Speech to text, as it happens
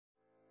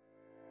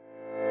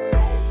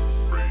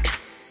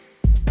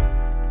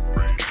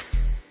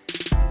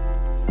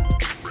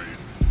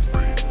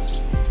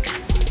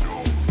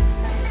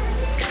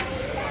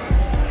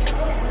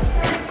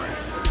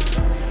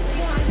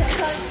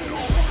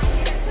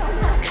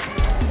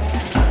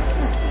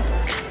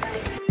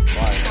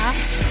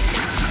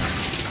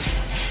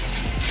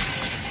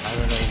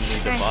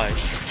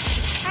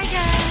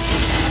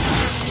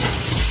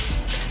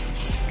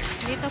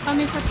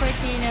kami sa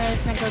Fortinos,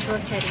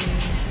 nag-grocery.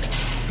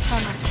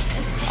 Sama.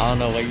 I don't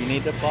know what you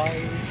need to buy.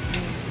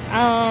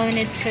 Oh, we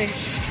need fish.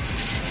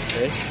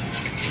 Fish?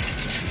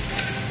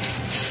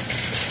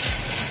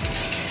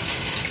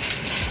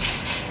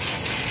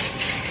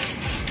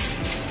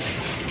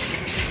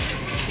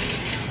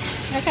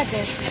 Look at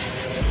this.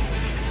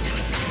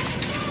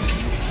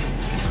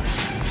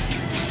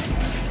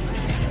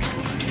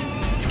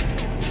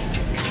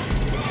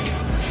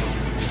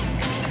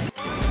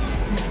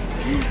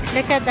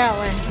 Look at that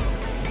one.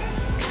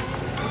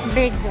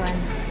 Big one.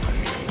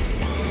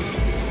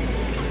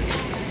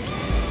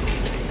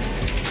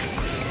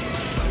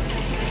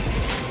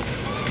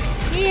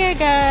 Here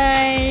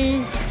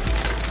guys.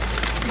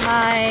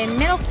 My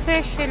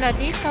milkfish sila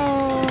dito.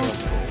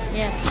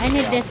 Yeah, I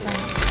need this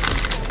one.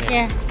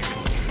 Yeah.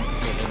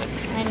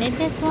 I need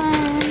this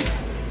one.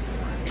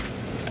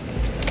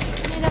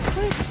 I need a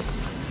fruit.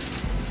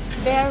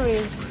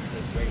 Berries.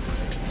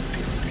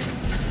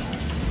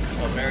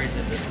 Oh, berries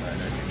in this one.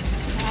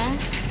 Huh?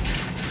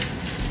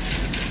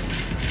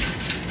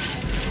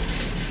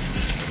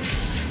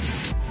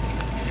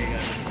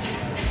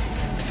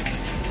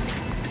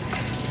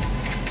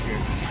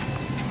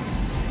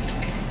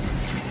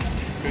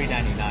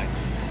 $3.99.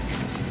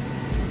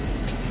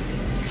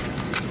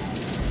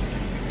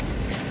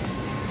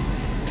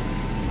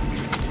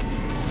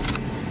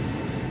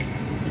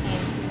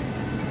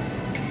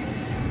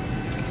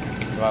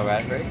 You want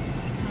raspberry?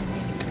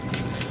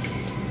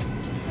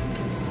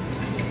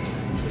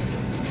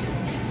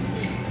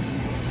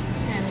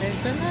 And there's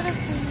a lot of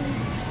food.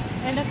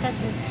 And look at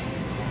this.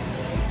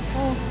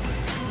 Oh.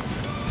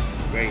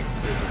 Great.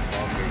 This is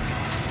strawberry.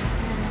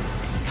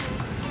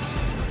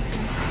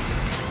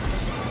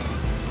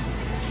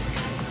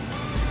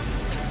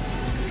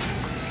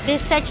 This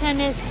section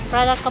is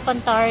product of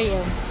Ontario.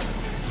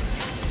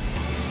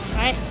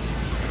 Right?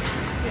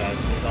 Yeah,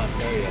 this is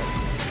Ontario.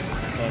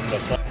 From the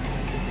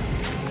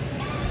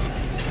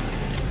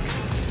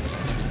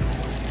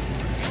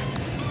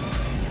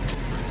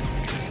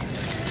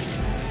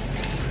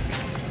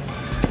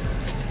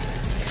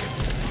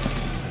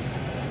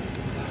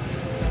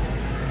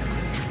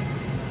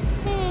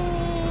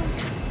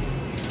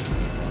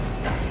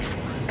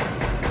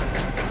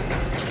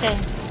Okay.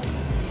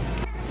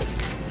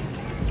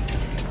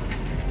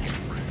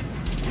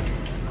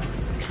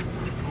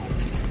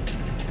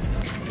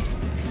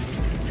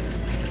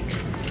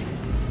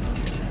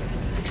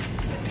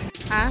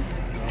 Huh?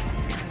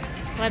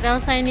 What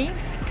else I need?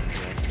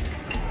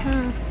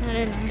 I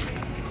don't know.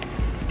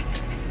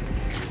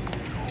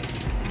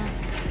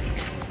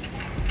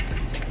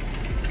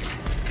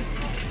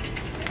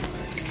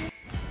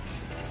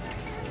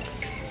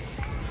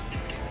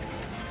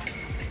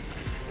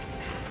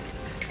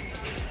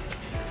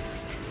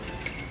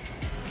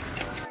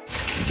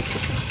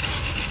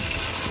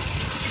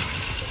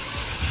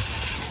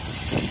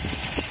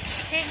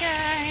 Hey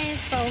guys,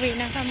 pauwi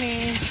na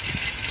kami.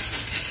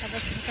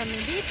 Tapos na kami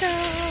dito,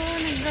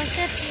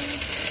 nag-grocery.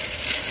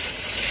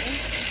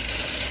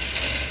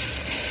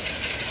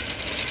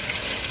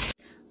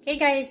 Okay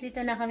guys,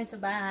 dito na kami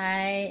sa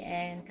bahay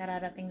and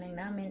kararating lang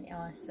namin.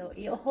 So,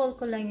 i-haul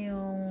ko lang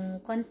yung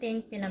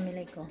konting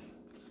pinamili ko.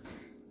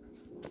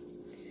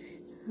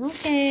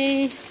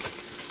 Okay.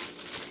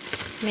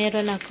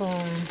 Meron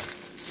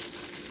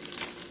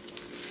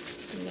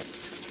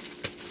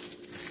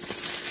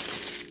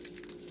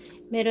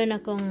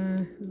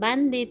akong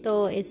band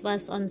dito. It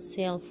was on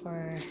sale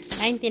for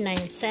 99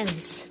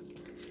 cents.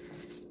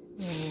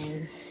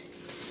 And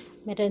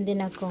meron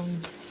din akong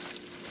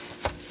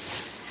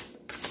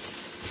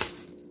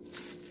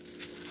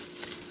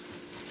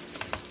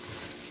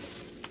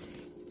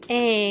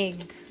egg.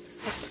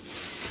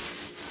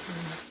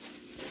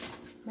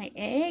 May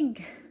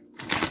egg.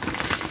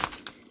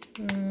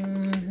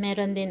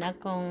 Meron din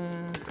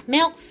akong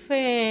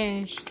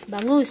milkfish.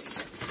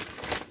 Bangus.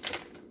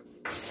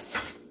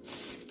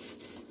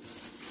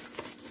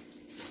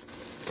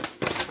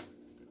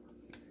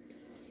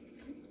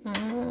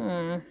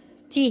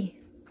 Tea.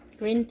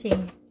 Green tea.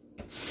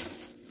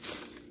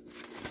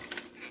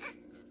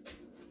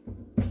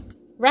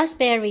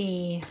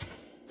 Raspberry.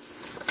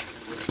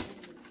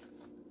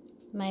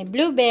 May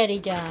blueberry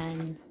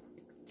dyan.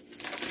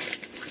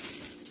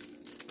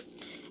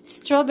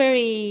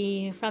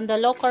 Strawberry from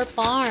the local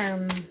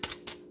farm.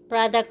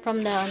 Product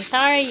from the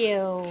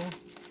Ontario.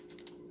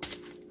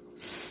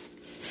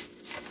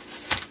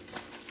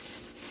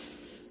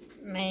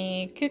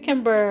 May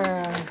cucumber.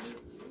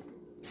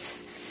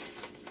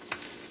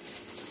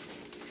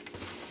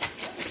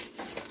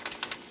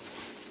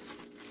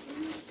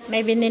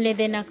 May binili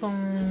din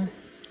akong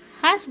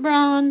hash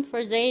brown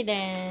for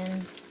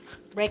Zayden.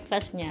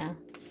 Breakfast niya.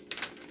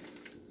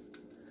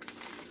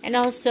 And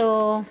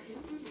also,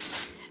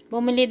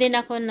 bumili din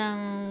ako ng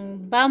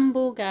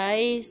bamboo,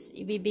 guys.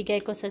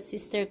 Ibibigay ko sa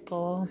sister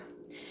ko.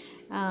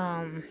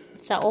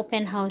 Sa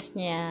open house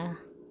niya.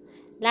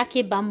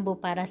 Lucky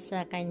bamboo para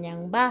sa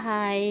kanyang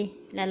bahay.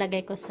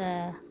 Lalagay ko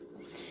sa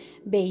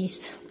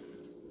base.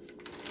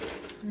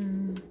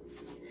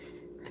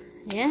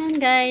 Ayan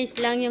guys,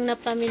 lang yung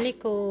napamili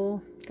ko.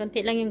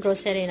 Konti lang yung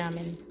grocery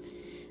namin.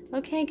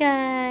 Okay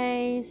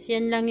guys,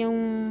 yan lang yung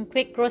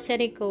quick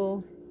grocery ko.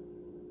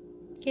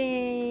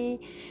 Okay,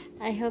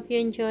 I hope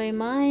you enjoy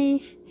my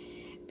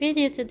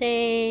video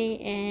today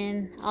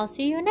and I'll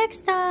see you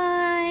next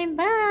time.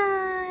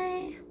 Bye!